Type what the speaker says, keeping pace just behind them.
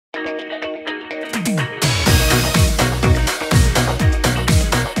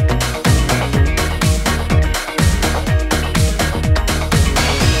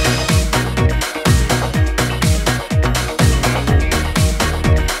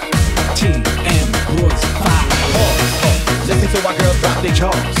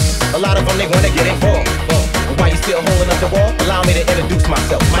A lot of them, they wanna get involved. Why you still holding up the wall? Allow me to introduce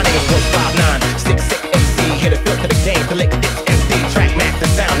myself. My name is Royce 5966 MC. Here to filter the game, to lick this MC. Track max the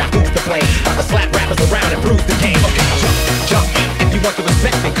sound, now who's to blame? About to slap rappers around and bruise the game. Okay, jump. If you want the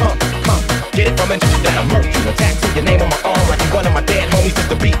respect, then come. Get it from a that'll murk you. Attack to your name on my arm like you one of my dead homies just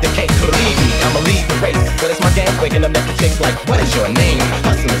to beat the case. Believe me, I'ma lead the race. But it's my game, waking up next to chicks like, what is your name?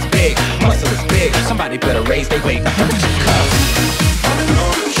 Hustle is big, muscle is big. Somebody better raise their weight.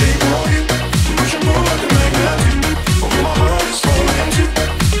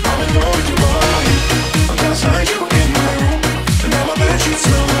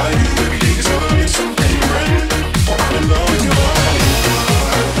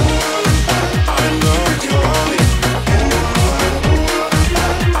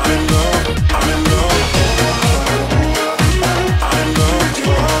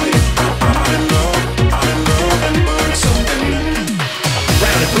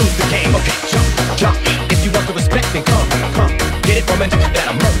 Jump. If you want the respect, then come. Get it from a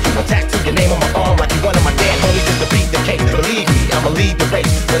that'll murk you. Attack to your name on my arm like you one of my dead homies just to beat the case. Believe me, I'ma lead the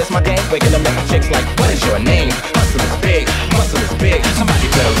race. But it's my game, waking up next to chicks like, what is your name? Hustle is big, muscle is big. Somebody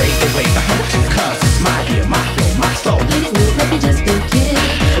better raise their weight. Cause my ear, my flow, my soul.